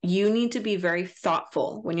you need to be very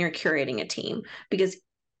thoughtful when you're curating a team, because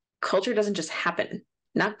culture doesn't just happen,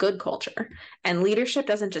 not good culture. And leadership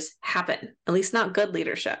doesn't just happen, at least not good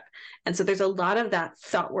leadership. And so there's a lot of that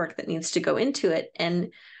thought work that needs to go into it.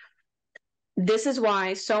 And this is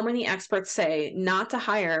why so many experts say not to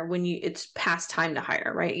hire when it's past time to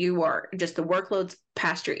hire, right? You are just, the workload's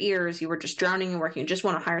past your ears. You were just drowning in work. You just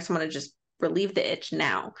want to hire someone to just relieve the itch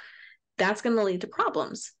now. That's going to lead to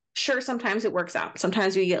problems. Sure, sometimes it works out.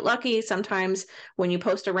 Sometimes you get lucky. Sometimes when you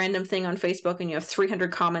post a random thing on Facebook and you have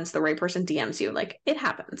 300 comments, the right person DMs you. Like, it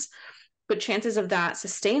happens. But chances of that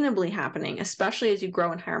sustainably happening, especially as you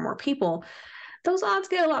grow and hire more people, those odds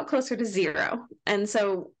get a lot closer to zero. And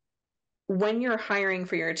so when you're hiring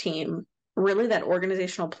for your team, really that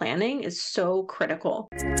organizational planning is so critical.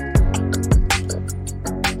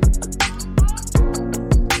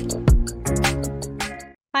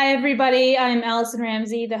 Hi, everybody. I'm Allison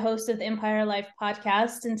Ramsey, the host of the Empire Life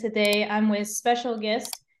podcast. And today I'm with special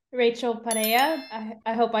guest, Rachel Pereyra.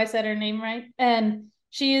 I hope I said her name right. And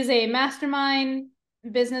she is a mastermind,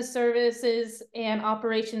 business services, and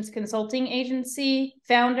operations consulting agency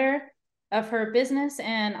founder of her business.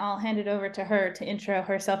 And I'll hand it over to her to intro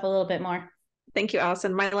herself a little bit more. Thank you,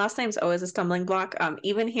 Allison. My last name's always a stumbling block.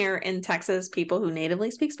 Even here in Texas, people who natively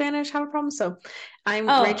speak Spanish have a problem. So I'm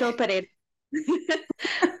Rachel Pereyra.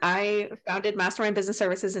 I founded Mastermind Business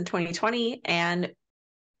Services in 2020. And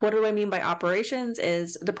what do I mean by operations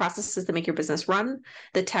is the processes that make your business run,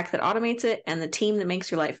 the tech that automates it, and the team that makes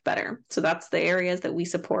your life better. So that's the areas that we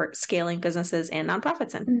support scaling businesses and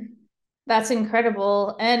nonprofits in. That's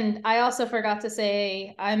incredible. And I also forgot to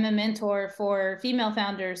say, I'm a mentor for female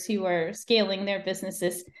founders who are scaling their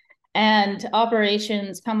businesses, and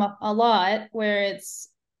operations come up a lot where it's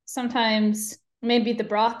sometimes maybe the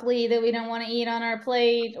broccoli that we don't want to eat on our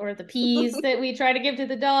plate or the peas that we try to give to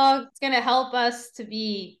the dog. It's going to help us to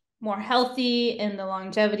be more healthy in the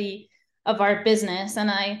longevity of our business. And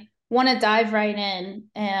I want to dive right in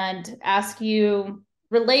and ask you,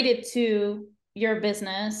 related to your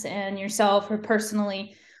business and yourself or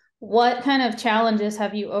personally, what kind of challenges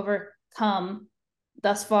have you overcome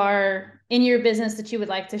thus far in your business that you would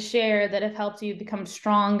like to share that have helped you become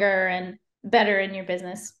stronger and better in your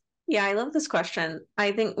business? Yeah, I love this question.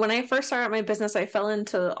 I think when I first started my business, I fell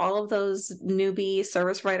into all of those newbie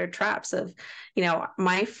service provider traps of,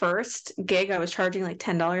 my first gig, I was charging like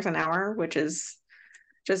 $10 an hour, which is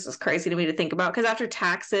just as crazy to me to think about, because after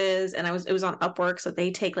taxes, and it was on Upwork, so they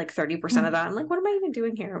take like 30% of that. I'm like, what am I even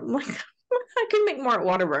doing here? I'm like, I can make more at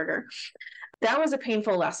Whataburger. That was a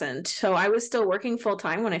painful lesson. So I was still working full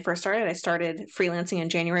time when I first started. I started freelancing in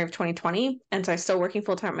January of 2020. And so I was still working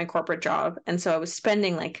full time at my corporate job. And so I was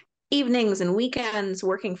spending like evenings and weekends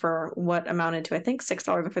working for what amounted to, I think,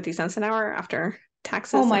 $6.50 an hour after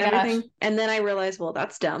taxes and everything. Gosh. And then I realized, well,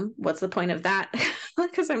 that's dumb. What's the point of that?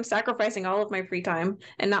 Because I'm sacrificing all of my free time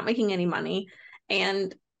and not making any money.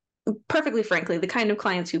 And perfectly frankly, the kind of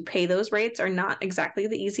clients who pay those rates are not exactly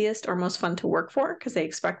the easiest or most fun to work for, because they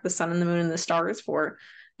expect the sun and the moon and the stars for,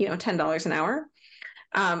 $10 an hour.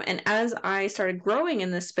 And as I started growing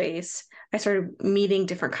in this space, I started meeting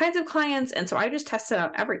different kinds of clients. And so I just tested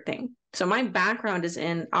out everything. So my background is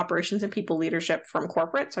in operations and people leadership from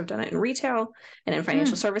corporate. So I've done it in retail and in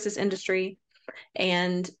financial services industry.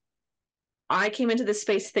 And I came into this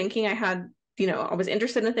space thinking I had, I was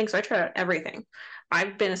interested in things. So I tried out everything.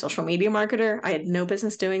 I've been a social media marketer. I had no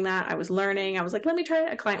business doing that. I was learning. I was like, let me try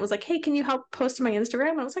it. A client was like, hey, can you help post to my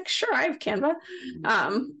Instagram? And I was like, sure, I have Canva.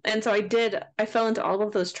 And so I fell into all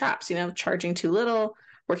of those traps, charging too little,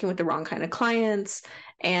 working with the wrong kind of clients,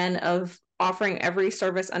 and of offering every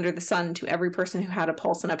service under the sun to every person who had a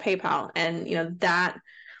pulse and a PayPal. And, that,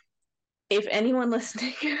 if anyone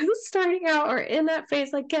listening is starting out or in that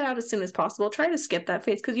phase, like, get out as soon as possible. Try to skip that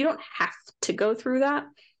phase, because you don't have to go through that.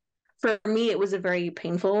 For me, it was a very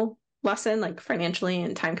painful lesson, like financially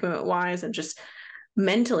and time commitment wise, and just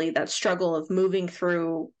mentally, that struggle of moving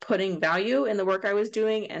through putting value in the work I was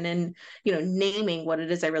doing, and then, naming what it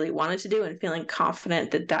is I really wanted to do and feeling confident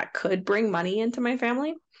that that could bring money into my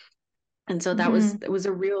family. And so it was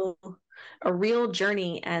a real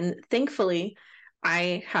journey. And thankfully,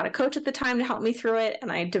 I had a coach at the time to help me through it.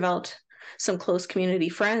 And I developed some close community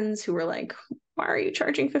friends who were like, why are you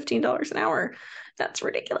charging $15 an hour? That's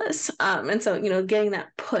ridiculous. And so, getting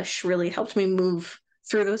that push really helped me move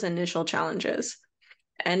through those initial challenges.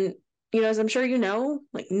 And, as I'm sure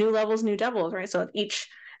like, new levels, new devils, right? So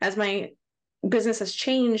as my business has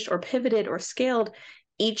changed or pivoted or scaled,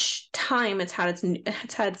 each time it's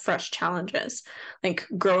had fresh challenges. Like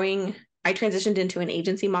growing I transitioned into an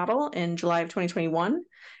agency model in July of 2021.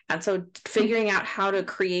 And so figuring out how to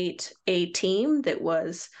create a team that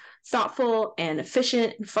was thoughtful and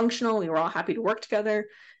efficient and functional, we were all happy to work together,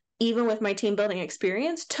 even with my team building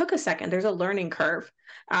experience, took a second. There's a learning curve,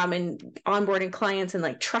 and onboarding clients and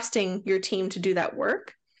like trusting your team to do that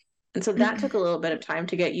work. And so that took a little bit of time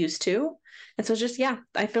to get used to. And so just, yeah,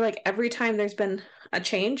 I feel like every time there's been a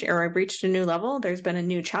change or I've reached a new level, there's been a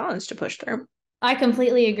new challenge to push through. I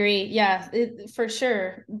completely agree. Yeah, for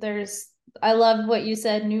sure. I love what you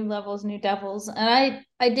said, new levels, new devils. And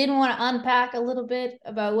I did want to unpack a little bit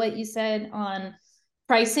about what you said on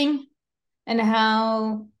pricing and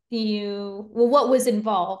how what was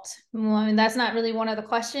involved. Well, I mean, that's not really one of the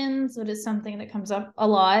questions, but it's something that comes up a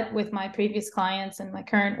lot with my previous clients and my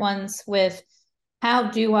current ones with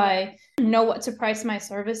how do I know what to price my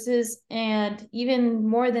services? And even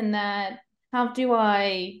more than that, how do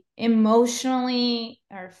I emotionally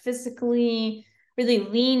or physically really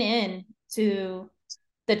lean in to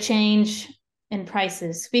the change in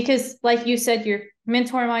prices? Because like you said, your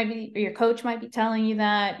mentor might be, or your coach might be telling you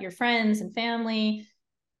that, your friends and family,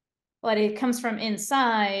 but it comes from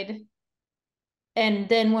inside. And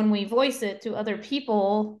then when we voice it to other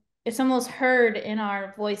people, it's almost heard in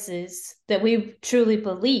our voices that we truly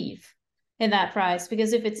believe in that price.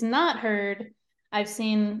 Because if it's not heard, I've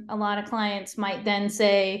seen a lot of clients might then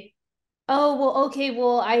say, oh, well, okay,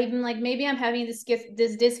 well, I'm like, maybe I'm having this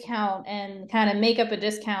discount and kind of make up a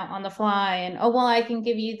discount on the fly. And, oh, well, I can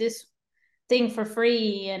give you this thing for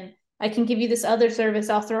free. And I can give you this other service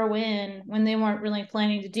I'll throw in, when they weren't really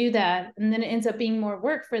planning to do that. And then it ends up being more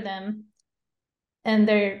work for them. And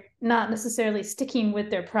they're not necessarily sticking with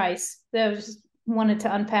their price. So I just wanted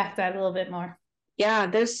to unpack that a little bit more. Yeah,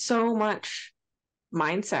 there's so much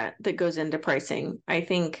mindset that goes into pricing. I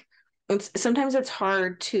think sometimes it's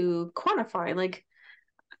hard to quantify. Like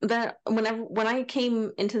that when I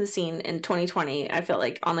came into the scene in 2020, I felt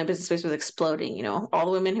like online business space was exploding. You know, all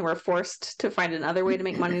the women who were forced to find another way to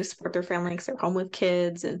make money to support their family because they're home with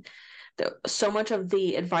kids, and so much of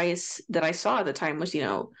the advice that I saw at the time was,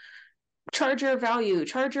 charge your value,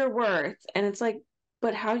 charge your worth. And it's like,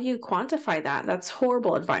 but how do you quantify that? That's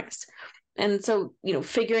horrible advice. And so,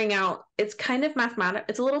 figuring out it's kind of mathematical,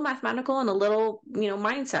 it's a little mathematical and a little,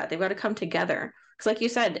 mindset. They've got to come together. Because like you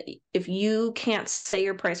said, if you can't say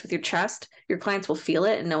your price with your chest, your clients will feel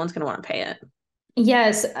it and no one's going to want to pay it.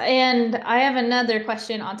 Yes. And I have another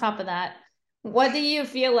question on top of that. What do you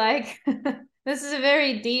feel like? This is a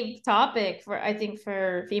very deep topic for, I think,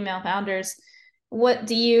 for female founders. What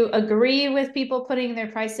do you agree with people putting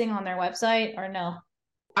their pricing on their website or no?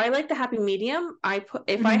 I like the happy medium. If I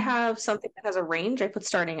Mm-hmm. have something that has a range, I put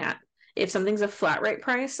starting at. If something's a flat rate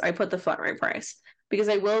price, I put the flat rate price. Because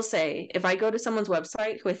I will say, if I go to someone's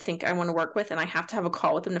website who I think I want to work with and I have to have a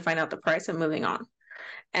call with them to find out the price, I'm moving on.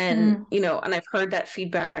 And, Mm. and I've heard that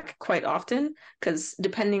feedback quite often because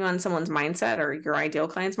depending on someone's mindset or your ideal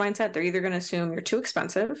client's mindset, they're either going to assume you're too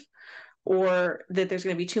expensive or that there's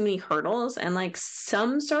going to be too many hurdles. And like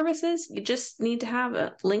some services, you just need to have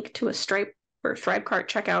a link to a Stripe or Stripe cart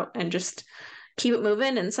checkout and just keep it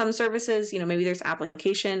moving. And some services, maybe there's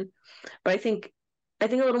application, but I think a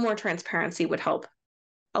little more transparency would help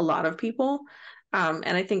a lot of people. And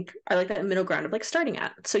I think I like that middle ground of like starting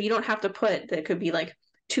at. So you don't have to put that could be like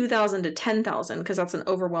 2,000 to 10,000 because that's an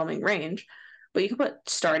overwhelming range, but you can put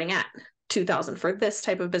starting at 2,000 for this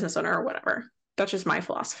type of business owner or whatever. That's just my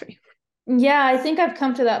philosophy. Yeah, I think I've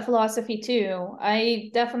come to that philosophy too.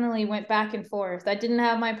 I definitely went back and forth. I didn't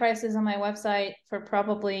have my prices on my website for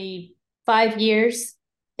probably 5 years.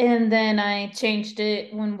 And then I changed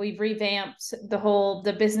it when we revamped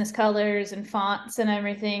the business colors and fonts and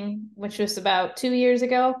everything, which was about 2 years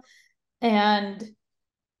ago. And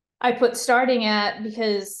I put starting at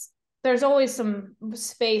because there's always some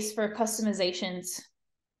space for customizations,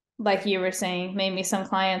 like you were saying. Maybe some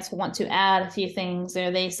clients want to add a few things,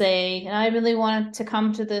 or they say, I really want to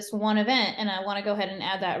come to this one event and I want to go ahead and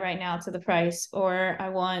add that right now to the price, or I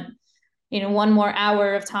want, one more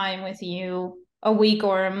hour of time with you a week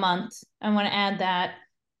or a month. I want to add that.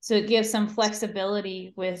 So it gives some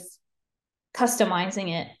flexibility with customizing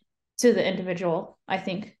it to the individual, I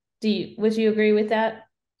think. Would you agree with that?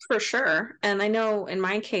 For sure. And I know in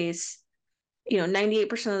my case,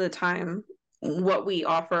 98% of the time, what we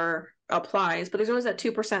offer applies, but there's always that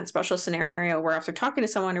 2% special scenario where after talking to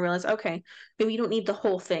someone, I realize, okay, maybe you don't need the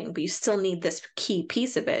whole thing, but you still need this key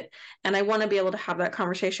piece of it. And I want to be able to have that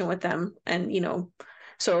conversation with them. And,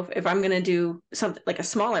 so if I'm going to do something like a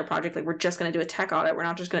smaller project, like we're just going to do a tech audit, we're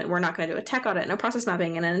not going to do a tech audit, no process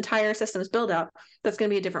mapping and an entire systems build out, that's going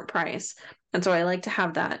to be a different price. And so I like to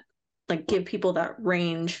have that like give people that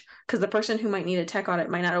range, because the person who might need a tech audit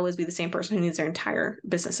might not always be the same person who needs their entire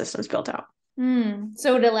business systems built out.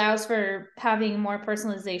 So it allows for having more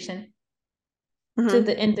personalization to Mm-hmm.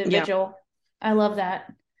 the Yeah. individual. I love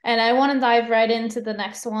that. And I want to dive right into the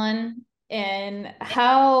next one. And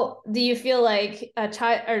how do you feel like a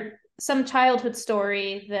child or some childhood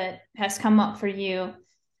story that has come up for you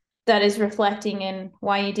that is reflecting in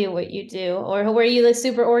why you do what you do? Or were you a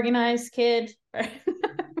super organized kid?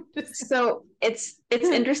 So it's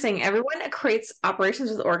interesting. Everyone creates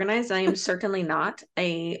operations with organized. I am certainly not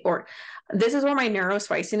a or this is where my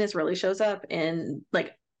neurospiciness really shows up in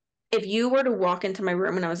like if you were to walk into my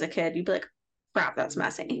room when I was a kid, you'd be like, crap, that's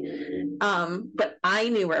messy. But I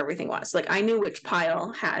knew where everything was. Like I knew which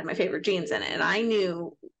pile had my favorite jeans in it, and I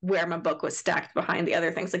knew where my book was stacked behind the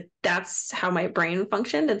other things. Like that's how my brain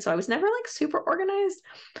functioned. And so I was never like super organized.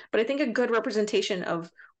 But I think a good representation of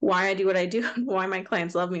why I do what I do and why my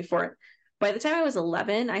clients love me for it. By the time I was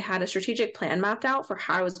 11, I had a strategic plan mapped out for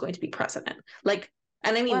how I was going to be president. Like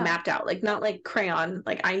and I mean Wow. mapped out, like not like crayon.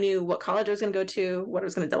 Like I knew what college I was going to go to, what I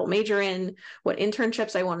was going to double major in, what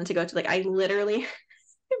internships I wanted to go to. Like I literally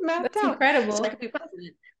mapped That's out so I incredible. could be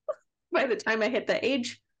president by the time I hit the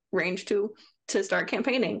age range to start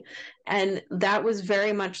campaigning. And that was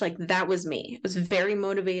very much like that was me. It was very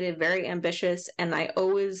motivated, very ambitious, and I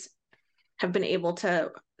always have been able to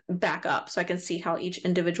back up so I can see how each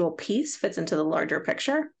individual piece fits into the larger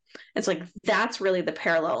picture. It's like that's really the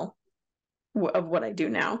parallel of what I do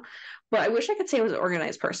now. But I wish I could say I was an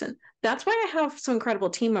organized person. That's why I have some incredible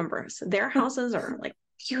team members. Their houses are like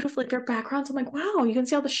beautifully, their backgrounds. I'm like, wow, you can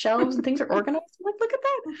see all the shelves and things are organized. I'm like, look at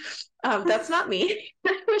that. That's not me.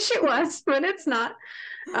 I wish it was, but it's not.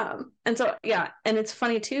 And so, yeah. And it's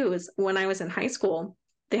funny too, is when I was in high school,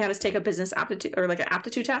 they had us take a business aptitude or like an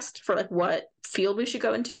aptitude test for like what field we should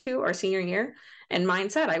go into our senior year. And mine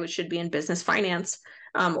said I should be in business finance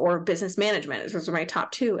or business management. Those were my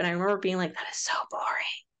top two. And I remember being like, that is so boring.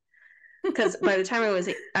 Because by the time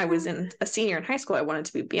I was in a senior in high school, I wanted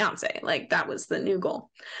to be Beyonce. Like that was the new goal.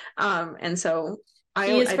 And so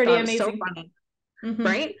She is I pretty thought it was so amazing. funny, Mm-hmm.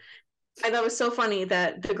 right? I thought it was so funny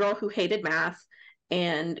that the girl who hated math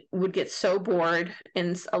and would get so bored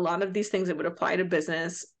and a lot of these things that would apply to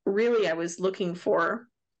business, really I was looking for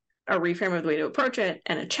a reframe of the way to approach it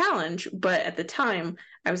and a challenge. But at the time,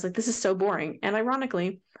 I was like, this is so boring. And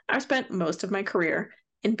ironically, I spent most of my career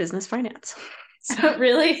in business finance. So,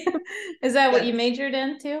 Really? Is that what yeah. you majored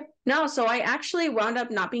in too? No, so I actually wound up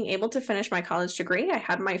not being able to finish my college degree. I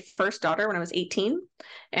had my first daughter when I was 18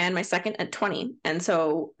 and my second at 20. And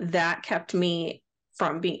so that kept me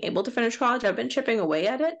from being able to finish college. I've been chipping away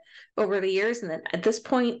at it over the years. And then at this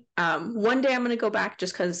point, one day I'm going to go back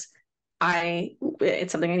just because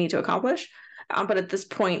it's something I need to accomplish. But at this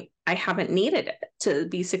point, I haven't needed it to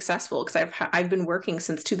be successful because I've been working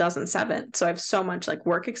since 2007, so I have so much like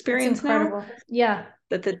work That's experience now incredible. Yeah.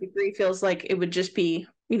 that the degree feels like it would just be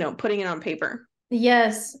putting it on paper.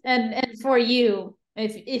 Yes. And for you,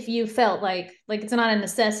 if you felt like it's not a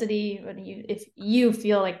necessity, but if you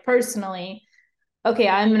feel like personally, okay,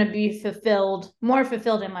 I'm gonna be more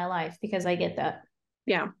fulfilled in my life because I get that.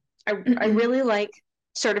 Yeah, I really like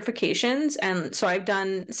certifications, and so I've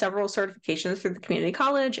done several certifications through the community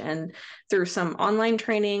college and through some online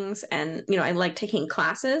trainings, and I like taking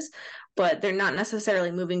classes, but they're not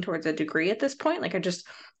necessarily moving towards a degree at this point. Like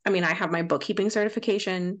I mean, I have my bookkeeping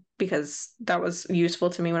certification because that was useful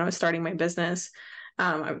to me when I was starting my business.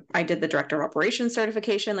 I did the director of operations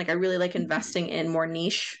certification. Like I really like investing in more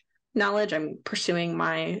niche knowledge. I'm pursuing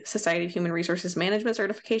my Society of Human Resources Management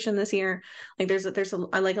certification this year. Like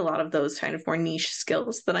I like a lot of those kind of more niche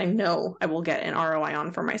skills that I know I will get an ROI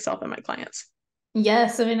on for myself and my clients.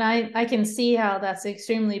 Yes, I mean I can see how that's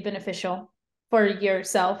extremely beneficial for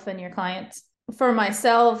yourself and your clients. For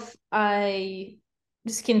myself, I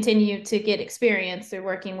just continue to get experience through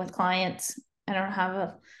working with clients. I don't have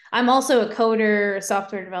a I'm also a coder, a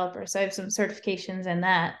software developer, so I have some certifications in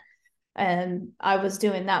that. And I was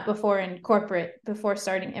doing that before in corporate before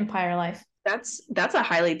starting Empire Life. That's a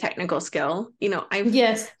highly technical skill. I've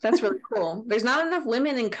Yes. That's really cool. There's not enough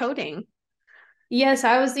women in coding. Yes,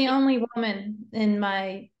 I was the only woman in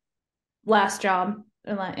my last job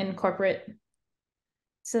in corporate.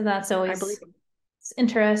 So that's I believe always it's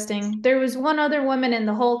interesting. There was one other woman in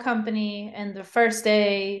the whole company, and the first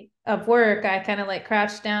day of work, I kind of like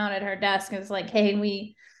crouched down at her desk and was like, "Hey,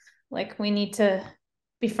 we need to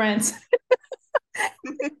be friends."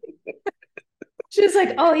 She was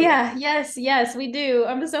like, "Oh yeah. yeah, yes, yes, we do.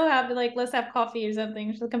 I'm so happy. Like, let's have coffee or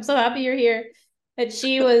something." She's like, "I'm so happy you're here." And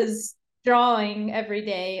she was drawing every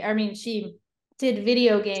day. I mean, she did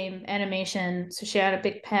video game animation. So she had a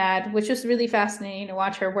big pad, which was really fascinating to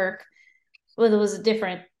watch her work. Well, it was a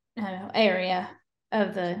different area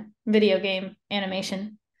of the video game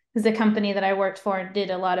animation. Because the company that I worked for did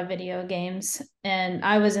a lot of video games, and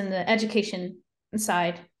I was in the education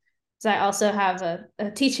side. So I also have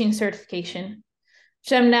a teaching certification,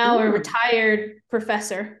 which I'm now a Ooh. retired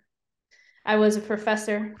professor. I was a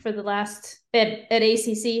professor for the last at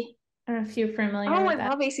ACC. I don't know if you're familiar Oh, I with that.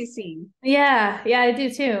 love ACC. Yeah, I do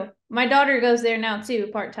too. My daughter goes there now too,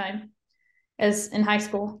 part time, as in high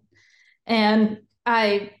school. And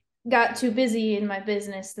I got too busy in my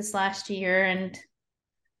business this last year, and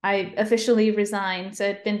I officially resigned. So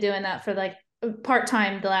I've been doing that for like part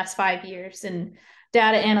time the last 5 years in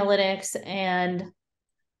data analytics. And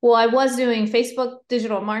well, I was doing Facebook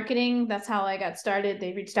digital marketing. That's how I got started.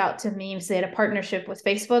 They reached out to me and they had a partnership with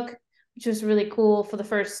Facebook, which was really cool. For the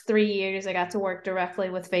first 3 years, I got to work directly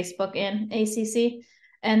with Facebook and ACC.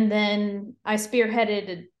 And then I spearheaded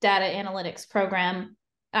a data analytics program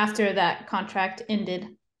after that contract ended.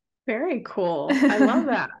 Very cool. I love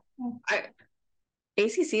that. I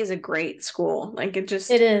ACC is a great school. Like it It just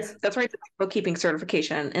is. that's right, bookkeeping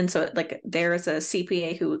certification. And so like there's a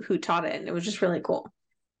CPA who taught it and it was just really cool.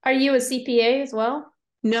 Are you a CPA as well?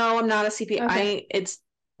 No, I'm not a CPA. Okay. It's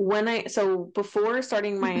when I so before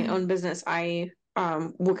starting my own business, I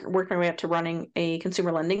worked my way up to running a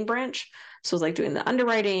consumer lending branch. So it was like doing the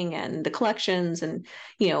underwriting and the collections and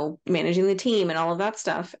managing the team and all of that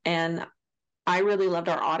stuff. And I really loved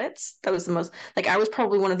our audits. That was the most like I was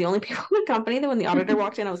probably one of the only people in the company that when the auditor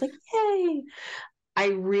walked in, I was like, yay. I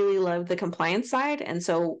really loved the compliance side. And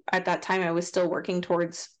so at that time I was still working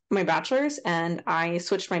towards my bachelor's and I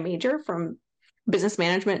switched my major from business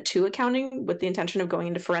management to accounting with the intention of going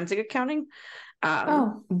into forensic accounting. Um,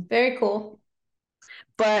 Oh, very cool.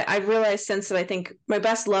 but I've realized since that I think my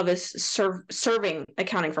best love is serving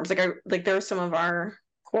accounting firms. Like there are some of our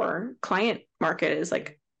core client market is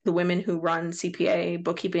like the women who run CPA,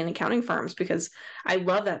 bookkeeping, and accounting firms because I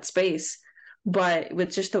love that space. But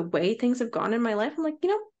with just the way things have gone in my life, I'm like,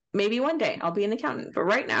 maybe one day I'll be an accountant. But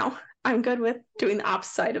right now, I'm good with doing the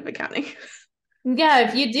opposite of accounting. Yeah,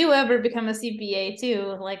 if you do ever become a CPA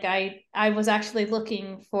too, like I was actually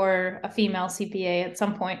looking for a female CPA at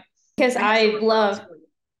some point because I have some I referrals love. for you.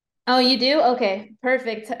 Oh, you do? Okay,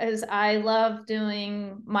 perfect. As I love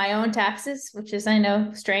doing my own taxes, which is I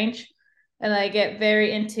know strange, and I get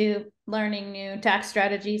very into learning new tax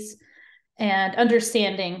strategies and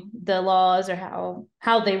understanding the laws or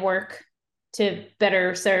how they work to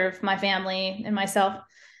better serve my family and myself.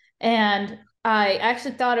 And I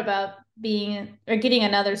actually thought about being or getting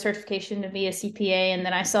another certification to be a CPA. And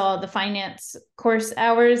then I saw the finance course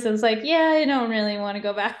hours. I was like, yeah, I don't really want to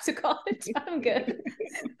go back to college. I'm good.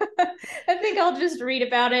 I think I'll just read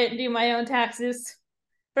about it and do my own taxes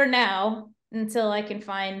for now until I can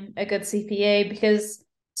find a good CPA. Because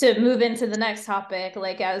to move into the next topic,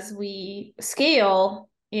 like as we scale,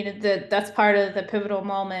 that's part of the pivotal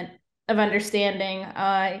moment of understanding.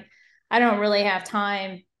 I don't really have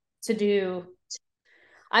time to do.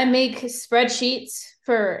 I make spreadsheets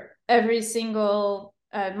for every single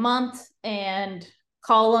month and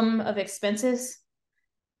column of expenses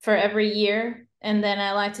for every year. And then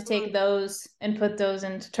I like to take those and put those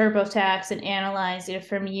into TurboTax and analyze it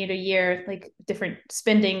from year to year, like different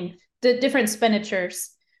spending, the different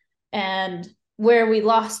expenditures and where we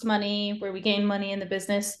lost money, where we gained money in the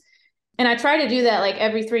business. And I try to do that like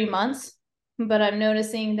every 3 months, but I'm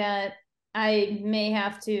noticing that I may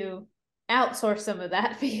have to outsource some of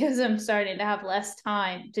that because I'm starting to have less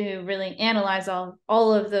time to really analyze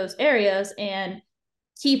all of those areas and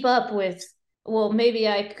keep up with, well, maybe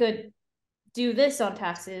I could do this on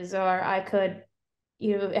taxes or I could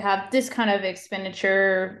have this kind of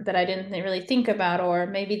expenditure that I didn't really think about, or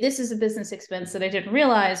maybe this is a business expense that I didn't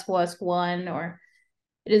realize was one, or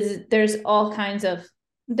there's all kinds of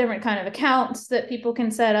different kind of accounts that people can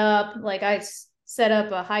set up. Like I set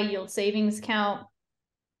up a high yield savings account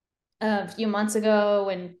a few months ago,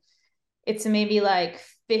 and it's maybe like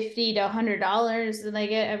 $50 to $100 that I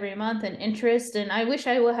get every month in interest. And I wish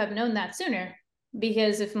I would have known that sooner,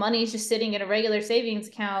 because if money is just sitting in a regular savings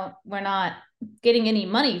account, we're not getting any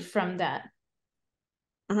money from that.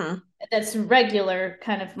 Mm-hmm. That's regular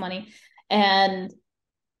kind of money. And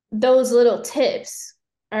those little tips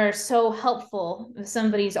are so helpful if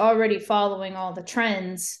somebody's already following all the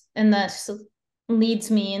trends. And that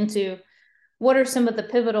leads me into what are some of the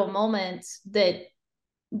pivotal moments that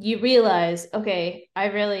you realize, okay,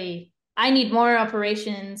 I need more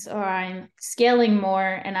operations, or I'm scaling more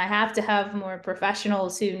and I have to have more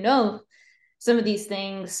professionals who know some of these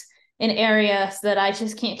things. in areas that I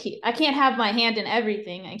just I can't have my hand in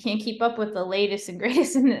everything. I can't keep up with the latest and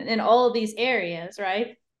greatest in all of these areas,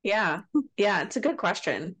 right? Yeah. Yeah, it's a good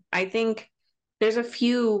question. I think there's a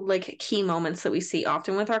few like key moments that we see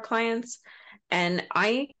often with our clients, and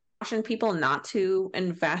I caution people not to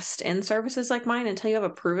invest in services like mine until you have a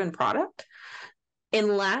proven product,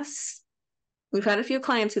 unless we've had a few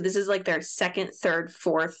clients who this is like their second, third,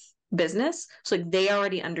 fourth business. So like they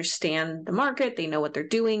already understand the market, they know what they're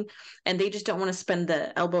doing, and they just don't want to spend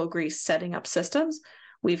the elbow grease setting up systems.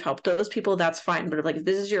 We've helped those people, that's fine. But if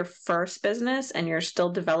this is your first business and you're still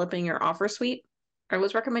developing your offer suite, I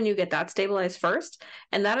always recommend you get that stabilized first.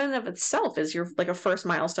 And that in and of itself is your like a first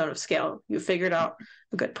milestone of scale. You figured out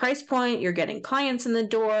a good price point, you're getting clients in the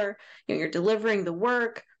door, you're delivering the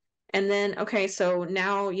work. And then, okay, so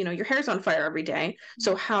now, your hair's on fire every day.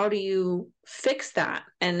 So how do you fix that?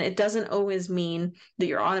 And it doesn't always mean that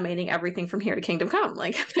you're automating everything from here to kingdom come.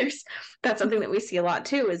 Like that's something that we see a lot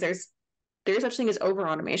too, is there's such thing as over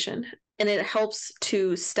automation. And it helps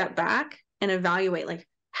to step back and evaluate like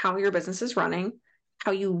how your business is running,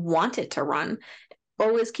 how you want it to run,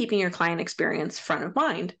 always keeping your client experience front of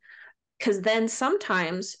mind. Because then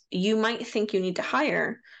sometimes you might think you need to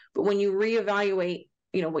hire, but when you reevaluate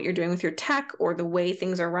what you're doing with your tech or the way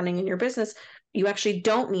things are running in your business, you actually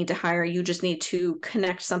don't need to hire. You just need to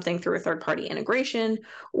connect something through a third party integration,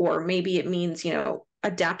 or maybe it means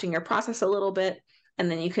adapting your process a little bit,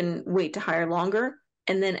 and then you can wait to hire longer.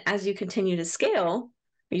 And then as you continue to scale,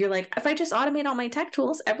 you're like, if I just automate all my tech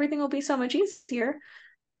tools, everything will be so much easier.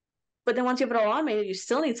 But then once you have it all automated, you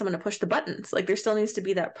still need someone to push the buttons. Like there still needs to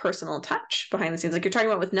be that personal touch behind the scenes. Like you're talking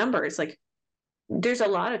about with numbers, like there's a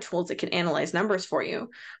lot of tools that can analyze numbers for you.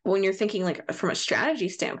 But when you're thinking like from a strategy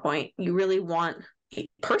standpoint, you really want a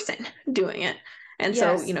person doing it. And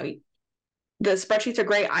so, Yes. the spreadsheets are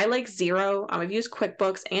great. I like Zero. I've used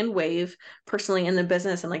QuickBooks and Wave personally in the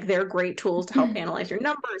business, and like they're great tools to help analyze your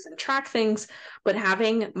numbers and track things. But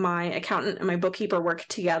having my accountant and my bookkeeper work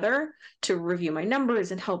together to review my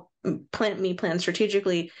numbers and help plan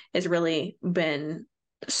strategically has really been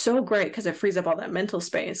so great because it frees up all that mental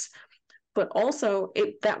space. But also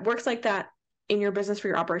that works like that in your business for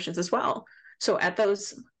your operations as well. So at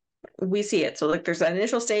those, we see it. So like there's that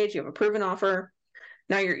initial stage, you have a proven offer.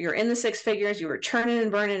 Now you're in the six figures, you were churning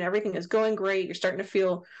and burning, everything is going great. You're starting to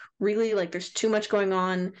feel really like there's too much going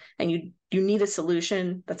on and you need a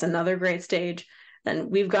solution. That's another great stage.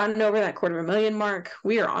 Then we've gotten over that $250,000 mark.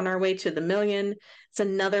 We are on our way to the million. It's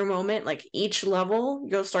another moment, like each level,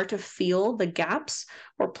 you'll start to feel the gaps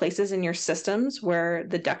or places in your systems where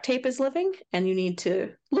the duct tape is living, and you need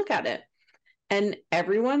to look at it. And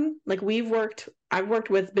everyone, like I've worked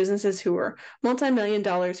with businesses who are multi-million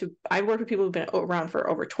dollars, I've worked with people who've been around for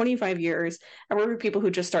over 25 years. I work with people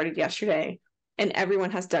who just started yesterday, and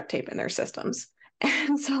everyone has duct tape in their systems.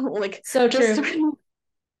 And so like, So true.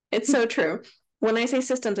 it's so true. When I say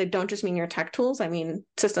systems, I don't just mean your tech tools. I mean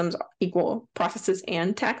systems equal processes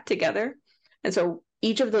and tech together. And so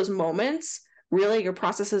each of those moments, really your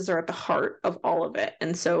processes are at the heart of all of it.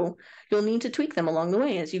 And so you'll need to tweak them along the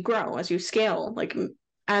way as you grow, as you scale, like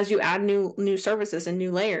as you add new services and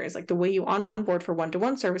new layers. Like the way you onboard for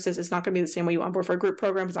one-to-one services is not going to be the same way you onboard for a group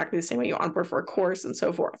program. It's not going to be the same way you onboard for a course, and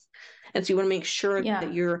so forth. And so you want to make sure that Yeah.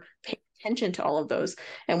 you're paying attention to all of those.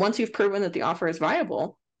 And once you've proven that the offer is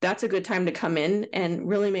viable, that's a good time to come in and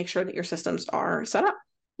really make sure that your systems are set up.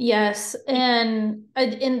 Yes, and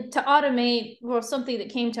to automate, well, something that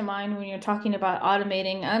came to mind when you're talking about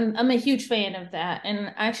automating, I'm a huge fan of that,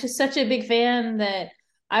 and actually such a big fan that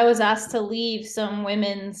I was asked to leave some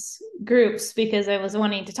women's groups because I was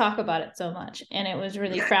wanting to talk about it so much, and it was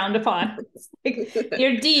really frowned upon. Like,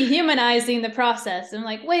 you're dehumanizing the process. I'm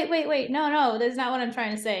like, wait, no, that's not what I'm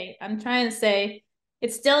trying to say. I'm trying to say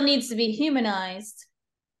it still needs to be humanized,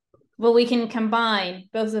 but we can combine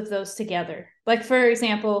both of those together. Like, for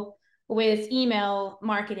example, with email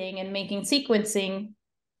marketing and making sequencing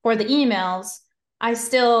for the emails, I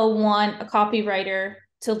still want a copywriter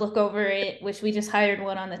to look over it, which we just hired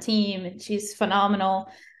one on the team and she's phenomenal.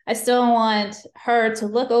 I still want her to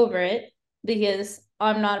look over it because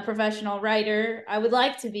I'm not a professional writer. I would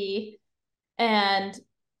like to be. And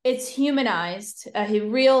it's humanized. A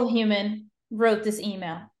real human wrote this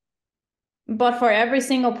email. But for every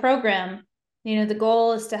single program, the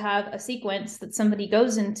goal is to have a sequence that somebody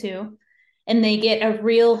goes into and they get a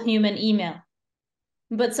real human email.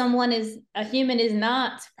 But a human is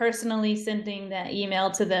not personally sending that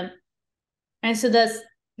email to them. And so that's,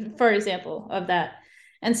 for example, of that.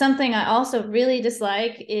 And something I also really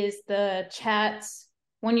dislike is the chats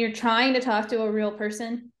when you're trying to talk to a real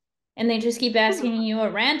person and they just keep asking you a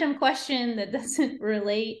random question that doesn't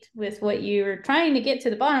relate with what you're trying to get to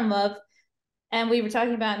the bottom of. And we were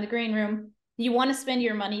talking about in the green room, you want to spend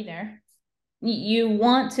your money there. You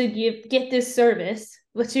want to get this service,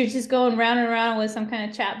 but you're just going round and round with some kind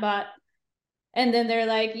of chat bot. And then they're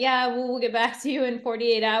like, yeah, we'll get back to you in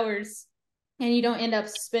 48 hours. And you don't end up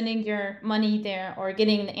spending your money there or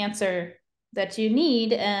getting the answer that you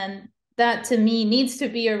need. And that to me needs to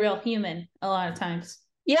be a real human a lot of times.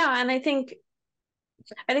 Yeah, and I think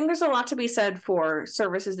there's a lot to be said for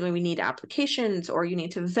services that maybe need applications or you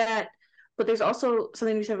need to vet, but there's also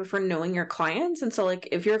something to be said for knowing your clients. And so like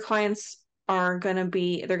if your clients are going to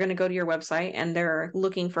be, they're going to go to your website and they're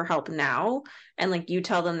looking for help now, and like you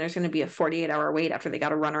tell them there's going to be a 48-hour wait after they got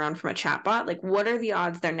to run around from a chatbot, like what are the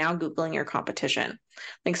odds they're now Googling your competition?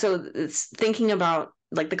 Like, so it's thinking about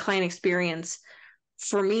like the client experience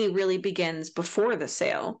for me really begins before the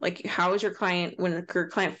sale. Like, how is your client, when your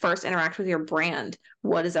client first interacts with your brand,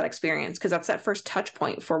 what is that experience? Because that's that first touch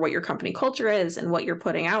point for what your company culture is and what you're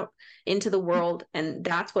putting out into the world. And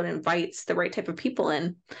that's what invites the right type of people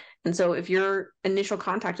in. And so if your initial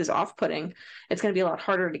contact is off-putting, it's going to be a lot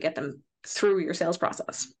harder to get them through your sales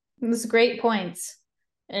process. That's great points.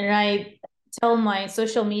 And I tell my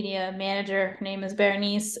social media manager, her name is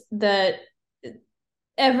Berenice, that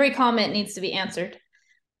every comment needs to be answered.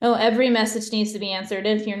 No, every message needs to be answered.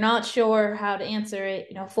 If you're not sure how to answer it,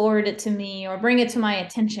 forward it to me or bring it to my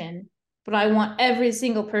attention. But I want every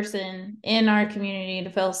single person in our community to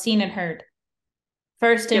feel seen and heard,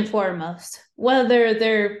 first and foremost. Whether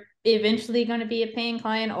they're eventually going to be a paying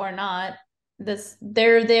client or not,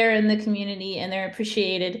 they're there in the community and they're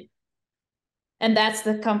appreciated. And that's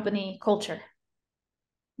the company culture.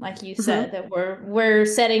 Like you said, that we're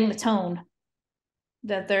setting the tone,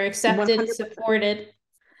 that they're accepted, 100%. Supported.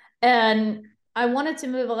 And I wanted to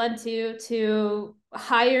move on to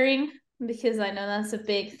hiring, because I know that's a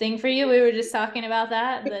big thing for you. We were just talking about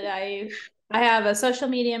that I have a social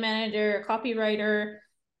media manager, a copywriter,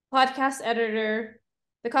 podcast editor.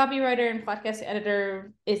 The copywriter and podcast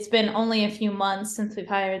editor, it's been only a few months since we've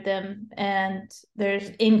hired them, and they're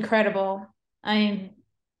incredible. I'm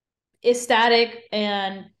ecstatic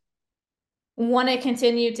and want to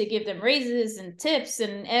continue to give them raises and tips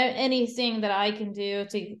and anything that I can do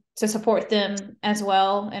to support them as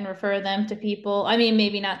well and refer them to people. I mean,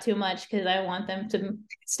 maybe not too much because I want them to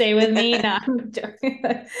stay with me. No, I'm joking.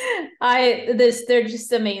 They're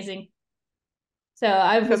just amazing. So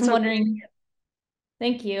I was wondering,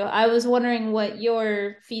 thank you. I was wondering what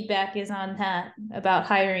your feedback is on that about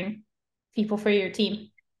hiring people for your team.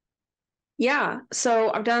 Yeah.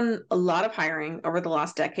 So I've done a lot of hiring over the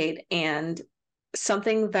last decade, and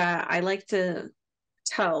something that I like to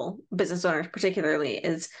tell business owners particularly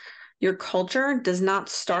is your culture does not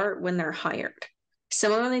start when they're hired.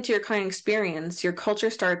 Similarly to your client experience, your culture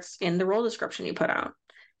starts in the role description you put out,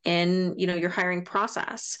 in your hiring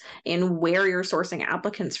process, in where you're sourcing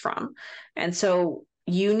applicants from. And so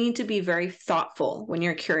you need to be very thoughtful when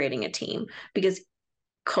you're curating a team, because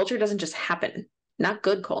culture doesn't just happen. Not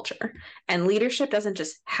good culture. And leadership doesn't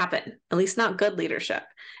just happen, at least not good leadership.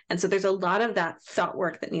 And so there's a lot of that thought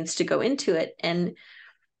work that needs to go into it. And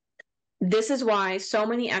this is why so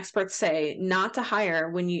many experts say not to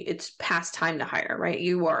hire when it's past time to hire, right?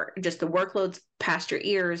 You are just, the workload's past your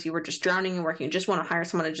ears. You were just drowning in work. You just want to hire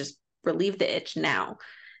someone to just relieve the itch now.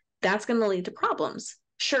 That's going to lead to problems.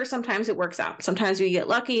 Sure, sometimes it works out. Sometimes you get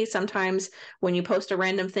lucky. Sometimes when you post a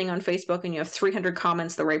random thing on Facebook and you have 300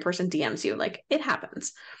 comments, the right person DMs you. Like, it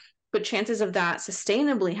happens. But chances of that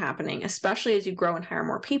sustainably happening, especially as you grow and hire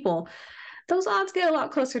more people, those odds get a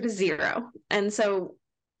lot closer to zero. And so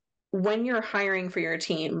when you're hiring for your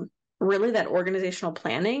team, really that organizational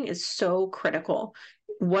planning is so critical.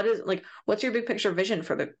 What's your big picture vision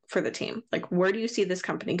for the team? Like, where do you see this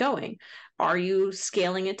company going? Are you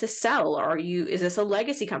scaling it to sell? Is this a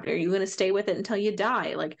legacy company? Are you going to stay with it until you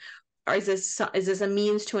die? Like, or is this a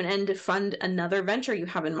means to an end to fund another venture you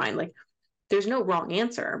have in mind? Like, there's no wrong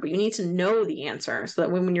answer, but you need to know the answer so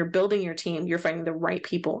that when you're building your team, you're finding the right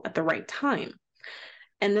people at the right time.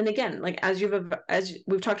 And then again, like as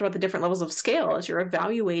we've talked about the different levels of scale, as you're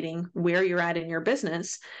evaluating where you're at in your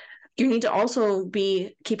business, you need to also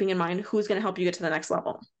be keeping in mind who's going to help you get to the next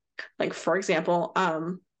level. Like, for example,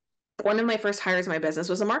 one of my first hires in my business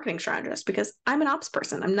was a marketing strategist, because I'm an ops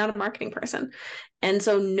person. I'm not a marketing person. And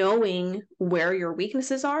so knowing where your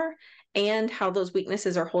weaknesses are and how those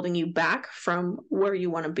weaknesses are holding you back from where you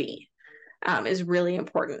want to be. is really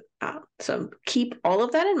important. So keep all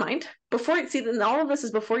of that in mind before, see, then all of this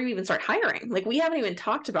is before you even start hiring. Like we haven't even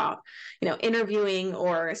talked about, interviewing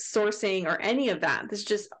or sourcing or any of that. This is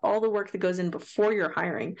just all the work that goes in before you're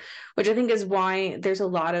hiring, which I think is why there's a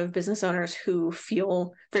lot of business owners who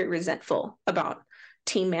feel very resentful about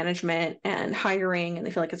team management and hiring, and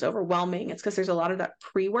they feel like it's overwhelming. It's because there's a lot of that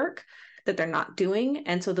pre-work that they're not doing.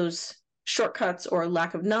 And so those shortcuts or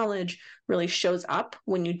lack of knowledge really shows up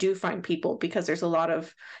when you do find people, because there's a lot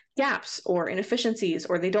of gaps or inefficiencies,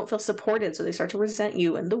 or they don't feel supported, so they start to resent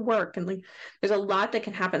you and the work, and like there's a lot that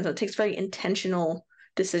can happen. So it takes very intentional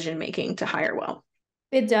decision making to hire well.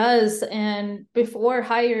 It does. And before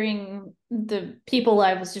hiring the people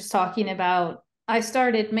I was just talking about, I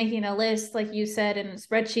started making a list, like you said, in a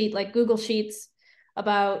spreadsheet, like Google Sheets,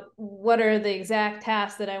 about what are the exact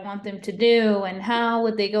tasks that I want them to do and how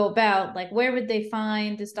would they go about, like where would they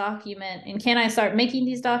find this document, and can I start making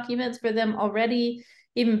these documents for them already,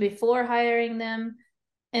 even before hiring them,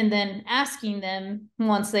 and then asking them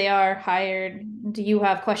once they are hired, do you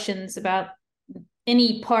have questions about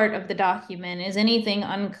any part of the document? Is anything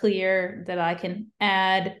unclear that I can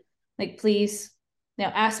add? Like, please,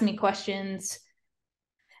 ask me questions.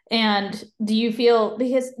 And do you feel,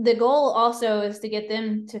 because the goal also is to get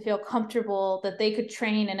them to feel comfortable that they could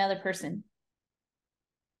train another person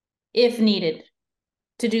if needed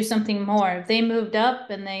to do something more. If they moved up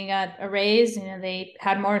and they got a raise, they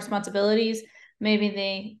had more responsibilities, maybe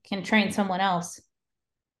they can train someone else.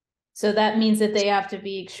 So that means that they have to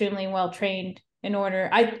be extremely well trained in order.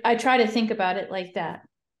 I try to think about it like that.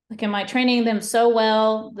 Like, am I training them so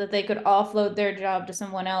well that they could offload their job to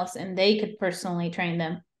someone else and they could personally train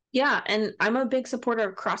them? Yeah, and I'm a big supporter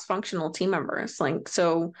of cross-functional team members. Like,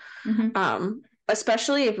 so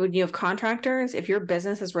especially if when you have contractors, if your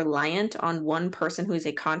business is reliant on one person who's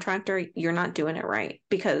a contractor, you're not doing it right.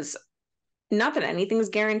 Because not that anything's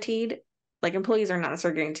guaranteed, like employees are not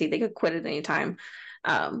necessarily guaranteed, they could quit at any time.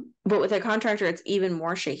 But with a contractor, it's even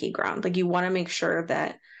more shaky ground. Like, you want to make sure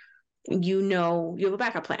that you have a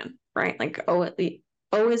backup plan, right? Like,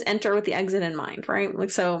 always enter with the exit in mind, right?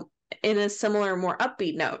 Like, so in a similar, more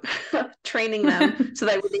upbeat note, training them so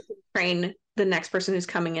that they can train the next person who's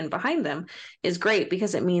coming in behind them is great,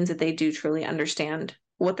 because it means that they do truly understand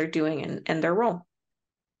what they're doing and their role.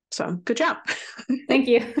 So good job. Thank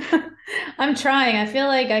you. I'm trying. I feel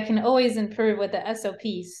like I can always improve with the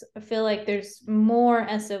SOPs. I feel like there's more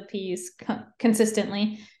SOPs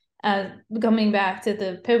consistently. Coming back to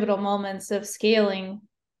the pivotal moments of scaling,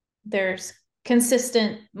 there's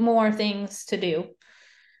consistent more things to do.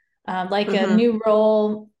 Like a new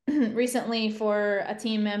role recently for a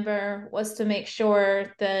team member was to make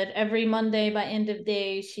sure that every Monday by end of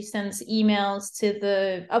day, she sends emails to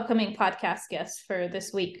the upcoming podcast guests for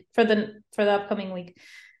this week, for the upcoming week.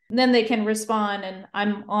 And then they can respond, and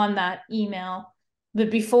I'm on that email. But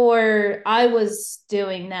before I was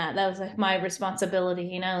doing that, that was like my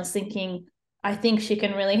responsibility. I was thinking, I think she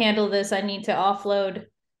can really handle this. I need to offload,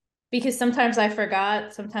 because sometimes I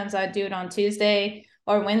forgot. Sometimes I do it on Tuesday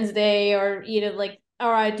or Wednesday, or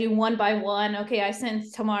or I do one by one. Okay, I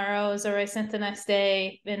sent tomorrow's, or I sent the next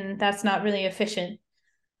day, and that's not really efficient.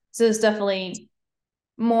 So it's definitely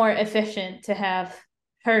more efficient to have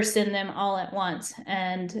her send them all at once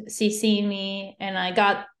and CC me. And I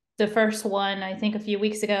got the first one, I think, a few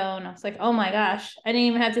weeks ago, and I was like, oh my gosh, I didn't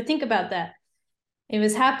even have to think about that. It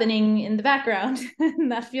was happening in the background.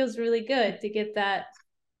 And that feels really good to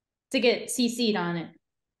get CC'd on it.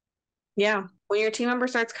 Yeah. When your team member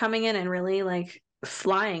starts coming in and really like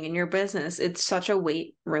flying in your business, it's such a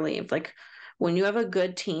weight relief. Like, when you have a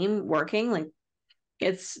good team working, like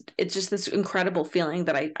it's just this incredible feeling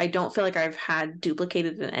that I don't feel like I've had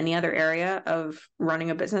duplicated in any other area of running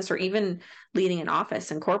a business or even leading an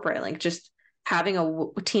office in corporate. Like, just having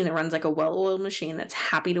a team that runs like a well-oiled machine that's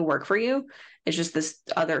happy to work for you is just this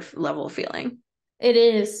other level of feeling. It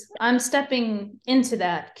is. I'm stepping into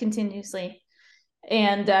that continuously.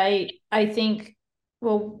 And I think,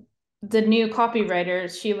 well, the new copywriter,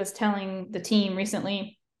 she was telling the team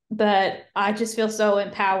recently that I just feel so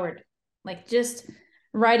empowered. Like, just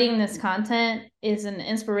writing this content is an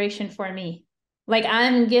inspiration for me. Like,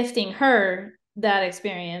 I'm gifting her that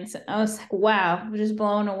experience. I was like, wow, I'm just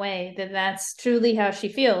blown away that that's truly how she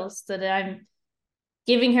feels, that I'm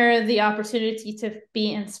giving her the opportunity to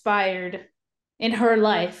be inspired in her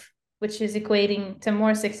life, which is equating to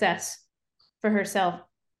more success for herself.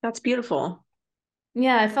 That's beautiful.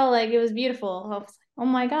 Yeah, I felt like it was beautiful. I was like, oh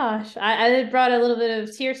my gosh. I brought a little bit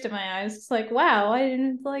of tears to my eyes. It's like, wow, I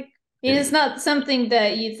didn't like, it's not something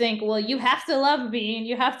that you think, well, you have to love me and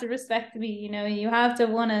you have to respect me, you have to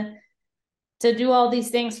want to to do all these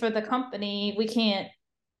things for the company, we can't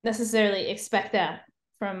necessarily expect that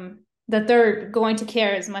from that they're going to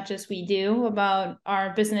care as much as we do about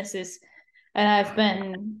our businesses. And I've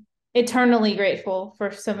been eternally grateful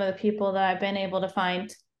for some of the people that I've been able to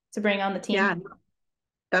find to bring on the team. Yeah,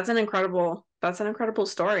 that's an incredible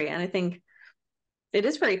story. And I think it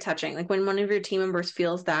is very touching. Like when one of your team members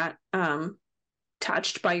feels that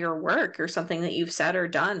touched by your work or something that you've said or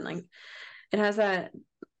done, like it has that,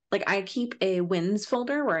 like I keep a wins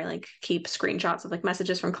folder where I like keep screenshots of like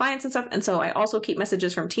messages from clients and stuff. And so I also keep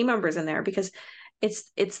messages from team members in there because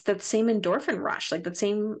it's that same endorphin rush, like that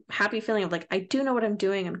same happy feeling of like, I do know what I'm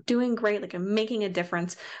doing great, like I'm making a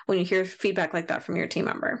difference when you hear feedback like that from your team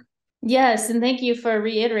member. Yes, and thank you for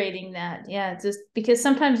reiterating that. Yeah, just because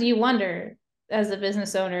sometimes you wonder as a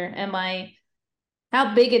business owner,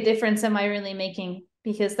 how big a difference am I really making?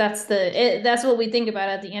 Because that's what we think about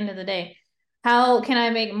at the end of the day. How can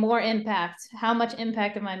I make more impact? How much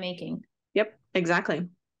impact am I making? Yep, exactly.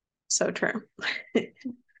 So true.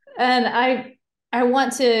 And I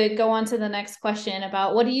want to go on to the next question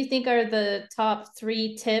about what do you think are the top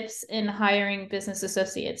 3 tips in hiring business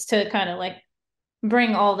associates to kind of like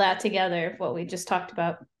bring all that together, what we just talked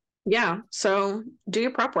about? Yeah. So do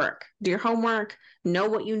your prep work, do your homework, know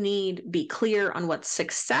what you need, be clear on what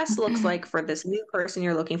success looks like for this new person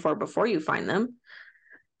you're looking for before you find them.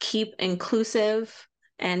 Keep inclusive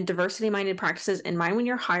and diversity minded practices in mind when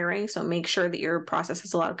you're hiring. So make sure that your process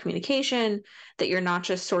has a lot of communication, that you're not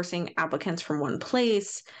just sourcing applicants from one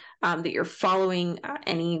place, that you're following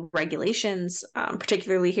any regulations,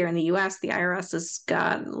 particularly here in the US. The IRS has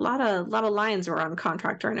got a lot of lines around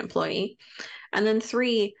contractor and employee. And then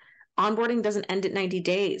 3, onboarding doesn't end at 90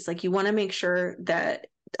 days. Like you want to make sure that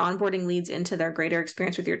onboarding leads into their greater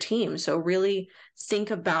experience with your team. So really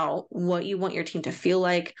think about what you want your team to feel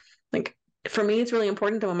like. Like for me, it's really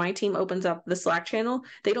important that when my team opens up the Slack channel,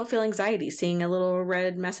 they don't feel anxiety seeing a little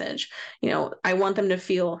red message. I want them to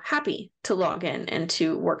feel happy to log in and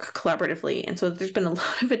to work collaboratively. And so there's been a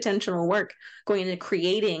lot of intentional work going into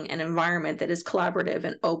creating an environment that is collaborative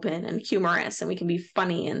and open and humorous, and we can be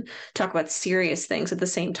funny and talk about serious things at the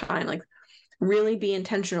same time. Like really be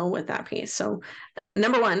intentional with that piece. So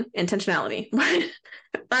number 1, intentionality.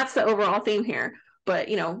 That's the overall theme here. But,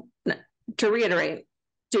 to reiterate,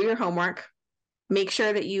 do your homework, make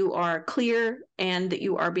sure that you are clear and that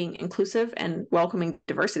you are being inclusive and welcoming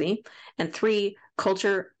diversity. And 3,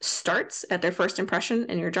 culture starts at their first impression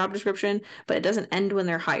in your job description, but it doesn't end when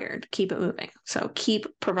they're hired. Keep it moving. So keep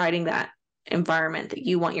providing that environment that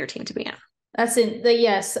you want your team to be in. That's it.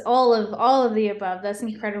 Yes, all of the above. That's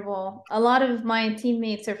incredible. A lot of my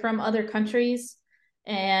teammates are from other countries,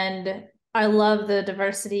 and I love the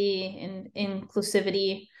diversity and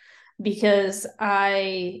inclusivity because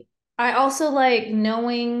I also like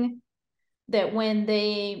knowing that when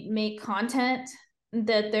they make content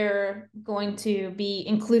that they're going to be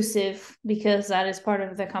inclusive because that is part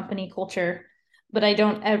of the company culture. But I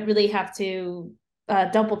don't really have to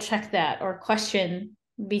double check that or question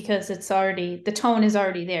because the tone is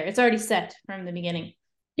already there. It's already set from the beginning.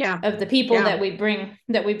 Yeah. Of the people Yeah. that we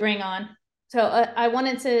bring on. So I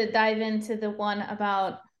wanted to dive into the one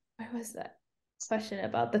about, where was that question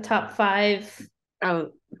about the top 5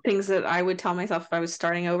 things that I would tell myself if I was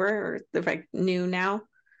starting over or if I knew now.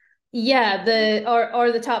 Yeah,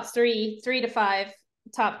 or the top 3 to 5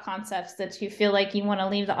 top concepts that you feel like you want to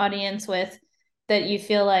leave the audience with, that you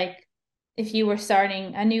feel like if you were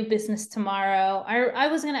starting a new business tomorrow. I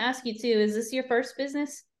was going to ask you too, is this your first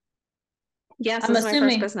business? Yes, I'm this is my first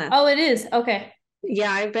assuming. business. Oh, it is. Okay.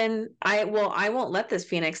 Yeah, I won't let this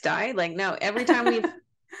Phoenix die. Like, no, every time we've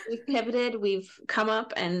pivoted, we've come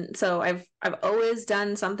up, and so I've always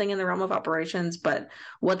done something in the realm of operations, but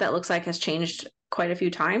what that looks like has changed quite a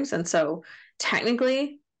few times. And so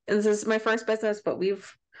technically, this is my first business, but we've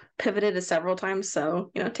pivoted several times.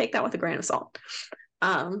 So, take that with a grain of salt.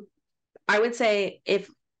 I would say if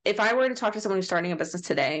I were to talk to someone who's starting a business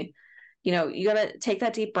today, you gotta take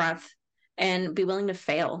that deep breath and be willing to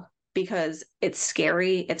fail because it's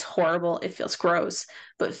scary, it's horrible, it feels gross,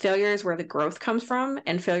 but failure is where the growth comes from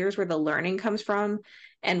and failure is where the learning comes from.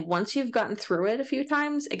 And once you've gotten through it a few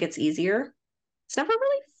times, it gets easier. It's never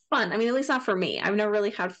really fun. I mean, at least not for me. I've never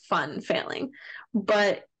really had fun failing,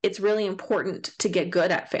 but it's really important to get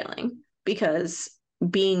good at failing because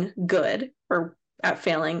being good or at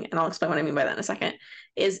failing, and I'll explain what I mean by that in a second,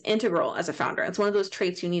 is integral as a founder. It's one of those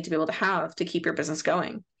traits you need to be able to have to keep your business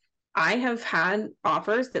going. I have had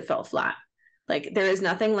offers that fell flat. Like there is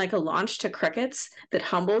nothing like a launch to crickets that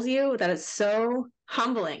humbles you, that is so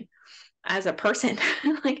humbling as a person,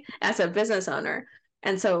 like as a business owner.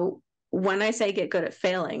 And so when I say get good at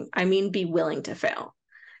failing, I mean be willing to fail.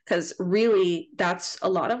 Because really, that's a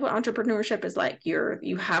lot of what entrepreneurship is like.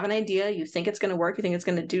 You have an idea, you think it's going to work, you think it's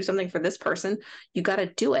going to do something for this person, you got to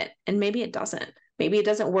do it. And maybe it doesn't. Maybe it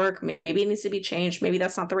doesn't work. Maybe it needs to be changed. Maybe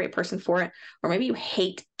that's not the right person for it. Or maybe you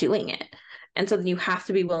hate doing it. And so then you have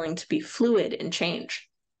to be willing to be fluid and change,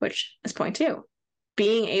 which is point two.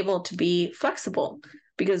 Being able to be flexible.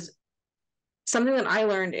 Because something that I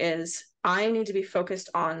learned is I need to be focused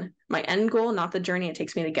on my end goal, not the journey it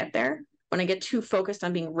takes me to get there. When I get too focused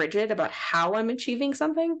on being rigid about how I'm achieving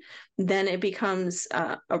something, then it becomes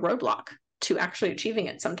a roadblock to actually achieving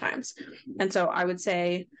it sometimes. And so I would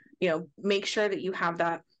say, make sure that you have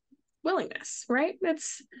that willingness, right?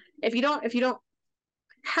 It's if you don't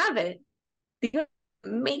have it, they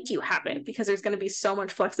make you have it, because there's going to be so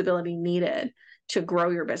much flexibility needed to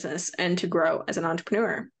grow your business and to grow as an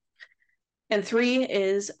entrepreneur. And three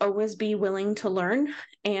is always be willing to learn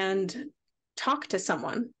and talk to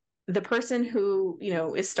someone. The person who,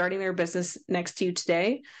 is starting their business next to you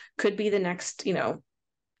today could be the next,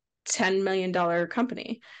 $10 million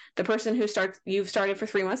company. The person who you've started for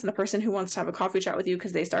 3 months, and the person who wants to have a coffee chat with you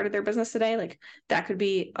because they started their business today, like that could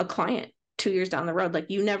be a client 2 years down the road. Like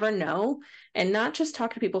you never know. And not just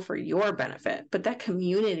talk to people for your benefit, but that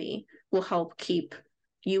community will help keep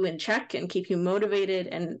you in check and keep you motivated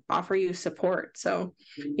and offer you support. So,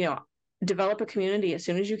 develop a community as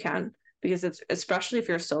soon as you can, because it's, especially if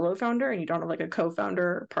you're a solo founder and you don't have like a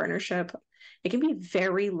co-founder partnership, it can be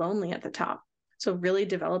very lonely at the top. So really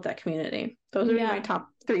develop that community. Those are my top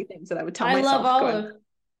 3 things that I would tell myself. I love all of.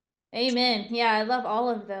 Amen. Yeah, I love all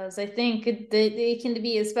of those. I think they can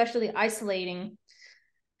be especially isolating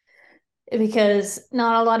because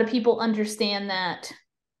not a lot of people understand that.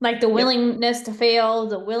 Like the willingness to fail,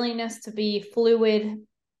 the willingness to be fluid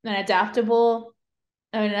and adaptable.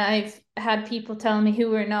 I mean, I've had people tell me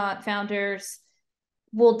who are not founders,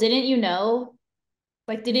 well, didn't you know?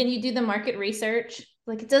 Like, didn't you do the market research?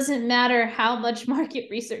 Like, it doesn't matter how much market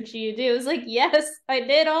research you do. It's like, yes, I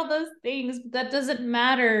did all those things, but that doesn't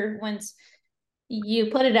matter once you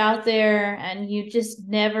put it out there and you just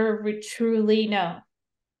never truly know.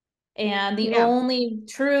 And the only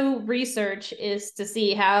true research is to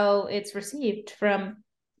see how it's received from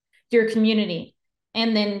your community,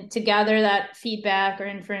 and then to gather that feedback or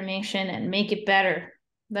information and make it better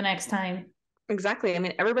the next time. Exactly. I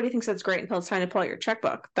mean, everybody thinks that's great until it's time to pull out your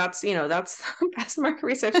checkbook. That's, that's the best market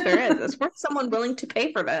research there is. It's worth someone willing to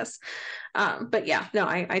pay for this. But yeah, no,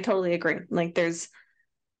 I totally agree. Like there's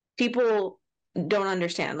people don't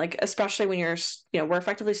understand, like, especially when you're, we're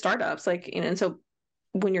effectively startups, like, and so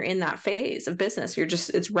when you're in that phase of business,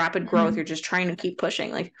 it's rapid growth. You're just trying to keep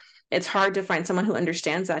pushing. Like it's hard to find someone who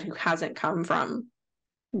understands that, who hasn't come from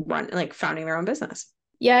founding their own business.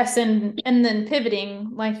 Yes. And then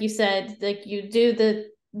pivoting, like you said, like you do the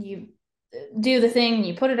thing,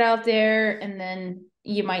 you put it out there, and then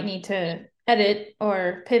you might need to edit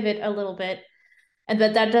or pivot a little bit.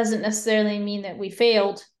 But that doesn't necessarily mean that we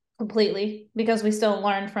failed completely, because we still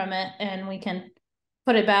learned from it and we can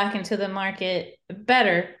put it back into the market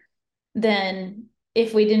better than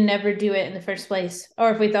if we didn't ever do it in the first place,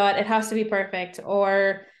 or if we thought it has to be perfect,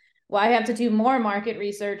 or well, I have to do more market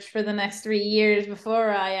research for the next 3 years before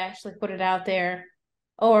I actually put it out there,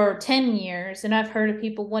 or 10 years. And I've heard of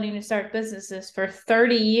people wanting to start businesses for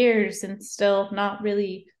 30 years and still not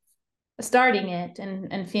really starting it,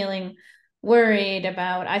 and feeling worried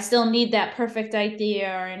about, I still need that perfect idea,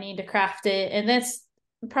 or I need to craft it. And that's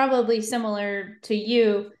probably similar to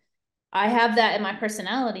you. I have that in my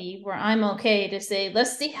personality where I'm okay to say,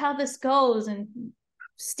 let's see how this goes, and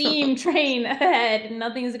steam train ahead, and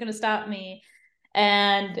nothing's going to stop me.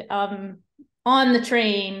 And on the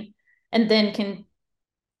train, and then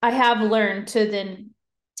I have learned to then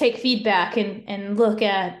take feedback and look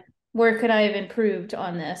at where could I have improved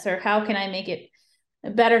on this, or how can I make it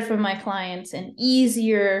better for my clients and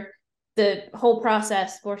easier, the whole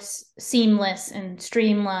process more seamless and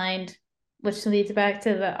streamlined, which leads back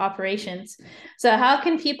to the operations. So how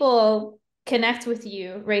can people connect with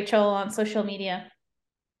you, Rachel, on social media,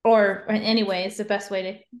 or in any way is the best way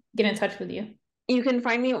to get in touch with you? You can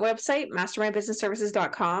find me at website,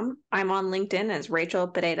 mastermindbusinessservices.com. I'm on LinkedIn as Rachel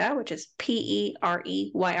Pereyra, which is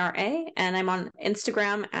Pereyra, and I'm on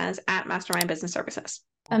Instagram as @mastermindbusinessservices.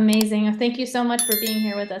 Amazing. Thank you so much for being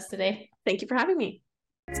here with us today. Thank you for having me.